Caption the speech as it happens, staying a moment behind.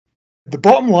The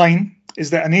bottom line is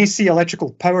that an AC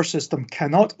electrical power system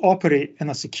cannot operate in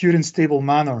a secure and stable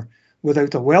manner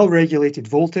without a well-regulated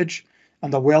voltage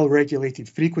and a well-regulated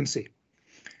frequency.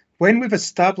 When we've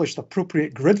established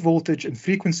appropriate grid voltage and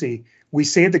frequency, we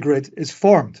say the grid is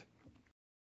formed.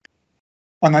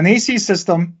 On an AC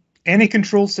system, any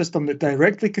control system that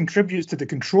directly contributes to the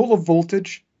control of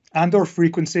voltage and/or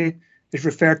frequency is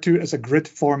referred to as a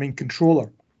grid-forming controller.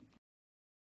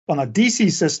 On a DC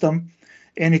system,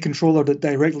 any controller that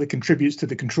directly contributes to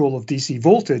the control of DC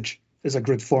voltage is a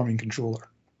grid-forming controller.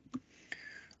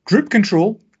 Droop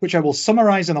control, which I will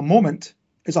summarize in a moment,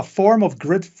 is a form of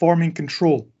grid-forming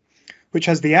control, which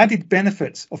has the added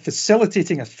benefits of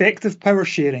facilitating effective power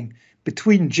sharing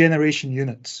between generation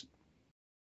units.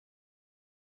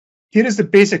 Here is the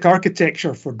basic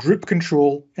architecture for droop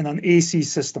control in an AC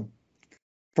system.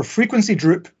 For frequency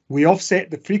droop, we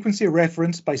offset the frequency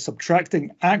reference by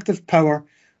subtracting active power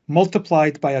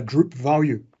multiplied by a droop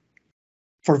value.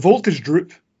 For voltage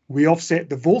droop, we offset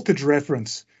the voltage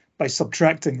reference by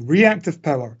subtracting reactive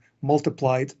power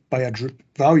multiplied by a droop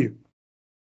value.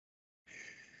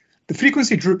 The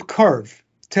frequency droop curve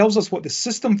tells us what the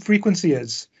system frequency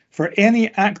is for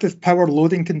any active power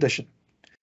loading condition.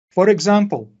 For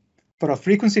example, for a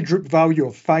frequency droop value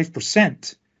of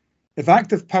 5%, if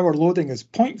active power loading is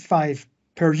 0.5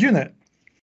 per unit,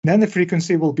 then the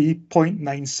frequency will be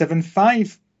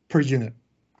 0.975 per unit.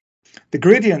 The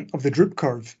gradient of the droop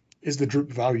curve is the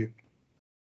droop value.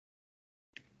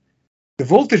 The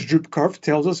voltage droop curve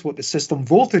tells us what the system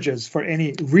voltage is for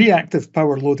any reactive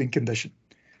power loading condition.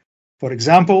 For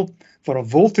example, for a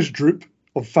voltage droop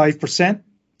of 5%,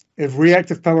 if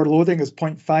reactive power loading is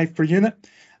 0.5 per unit,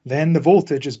 then the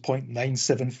voltage is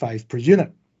 0.975 per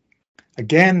unit.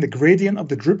 Again, the gradient of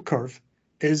the droop curve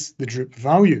is the droop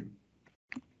value.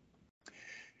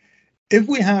 If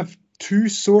we have two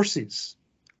sources,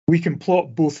 we can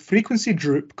plot both frequency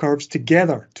droop curves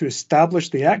together to establish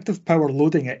the active power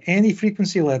loading at any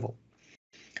frequency level.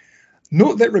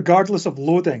 Note that regardless of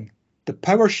loading, the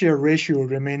power share ratio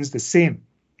remains the same.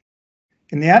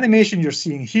 In the animation you're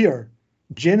seeing here,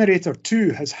 generator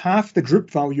 2 has half the droop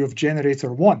value of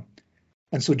generator 1,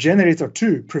 and so generator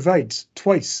 2 provides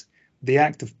twice the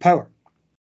active power.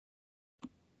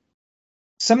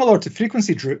 Similar to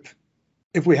frequency droop,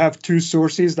 if we have two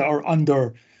sources that are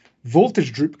under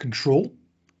voltage droop control,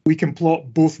 we can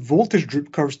plot both voltage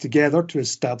droop curves together to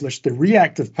establish the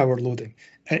reactive power loading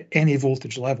at any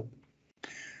voltage level.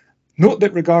 Note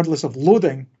that regardless of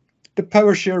loading, the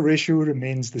power share ratio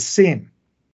remains the same.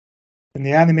 In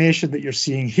the animation that you're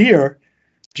seeing here,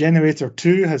 generator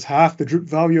 2 has half the droop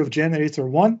value of generator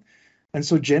 1, and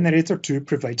so generator 2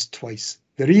 provides twice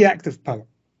the reactive power.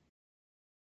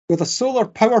 With a solar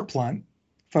power plant,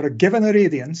 for a given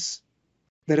irradiance,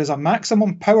 there is a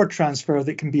maximum power transfer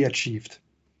that can be achieved.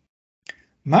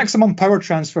 Maximum power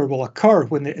transfer will occur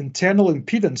when the internal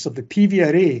impedance of the PV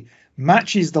array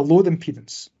matches the load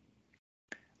impedance.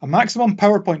 A maximum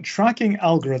power point tracking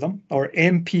algorithm, or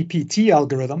MPPT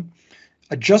algorithm,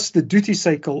 adjusts the duty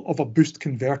cycle of a boost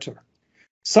converter,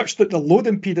 such that the load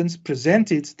impedance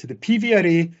presented to the PV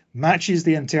array matches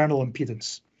the internal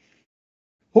impedance.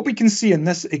 What we can see in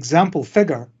this example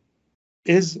figure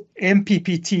is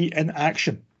MPPT in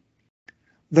action.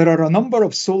 There are a number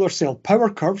of solar cell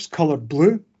power curves coloured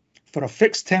blue for a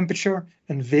fixed temperature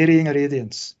and varying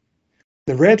irradiance.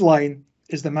 The red line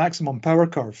is the maximum power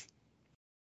curve.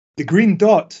 The green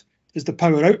dot is the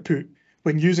power output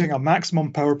when using a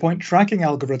maximum power point tracking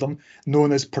algorithm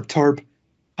known as perturb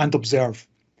and observe.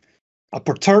 A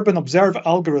perturb and observe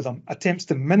algorithm attempts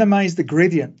to minimize the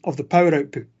gradient of the power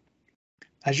output.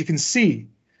 As you can see,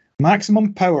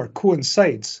 maximum power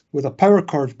coincides with a power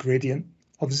curve gradient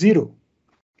of 0.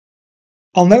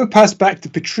 I'll now pass back to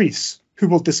Patrice, who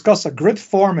will discuss a grid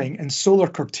forming and solar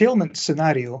curtailment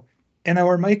scenario in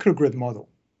our microgrid model.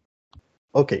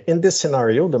 Okay, in this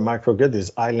scenario, the microgrid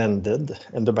is islanded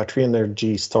and the battery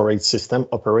energy storage system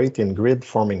operates in grid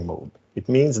forming mode. It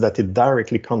means that it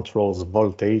directly controls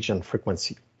voltage and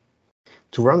frequency.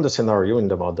 To run the scenario in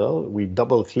the model, we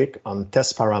double-click on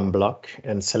Test Param block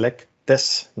and select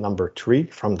Test number 3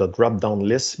 from the drop-down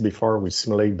list before we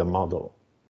simulate the model.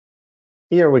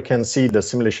 Here we can see the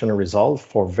simulation result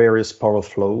for various power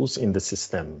flows in the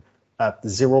system. At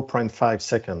 0.5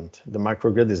 seconds, the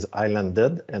microgrid is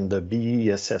islanded and the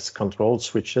BESS control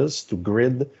switches to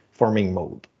grid forming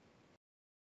mode.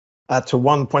 At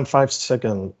 1.5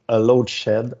 seconds, a load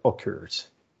shed occurs.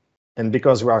 And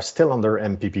because we are still under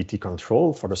MPPT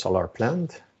control for the solar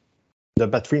plant, the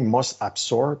battery must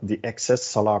absorb the excess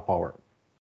solar power.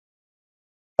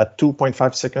 At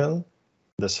 2.5 seconds,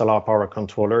 the solar power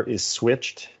controller is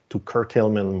switched to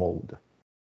curtailment mode,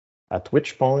 at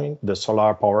which point the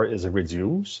solar power is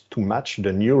reduced to match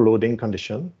the new loading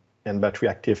condition and battery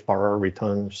active power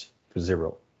returns to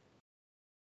 0.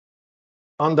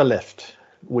 On the left,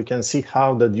 we can see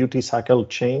how the duty cycle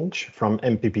changed from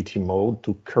MPPT mode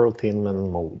to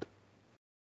curtailment mode.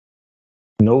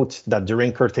 Note that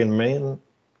during curtailment,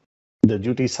 the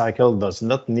duty cycle does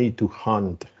not need to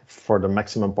hunt for the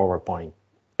maximum power point,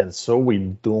 and so we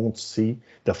don't see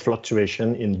the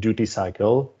fluctuation in duty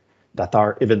cycle that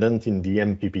are evident in the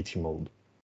MPPT mode.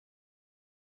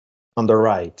 On the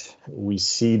right, we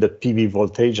see the PV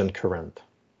voltage and current.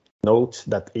 Note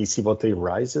that AC voltage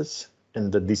rises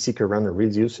and the DC current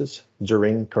reduces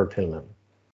during curtailment.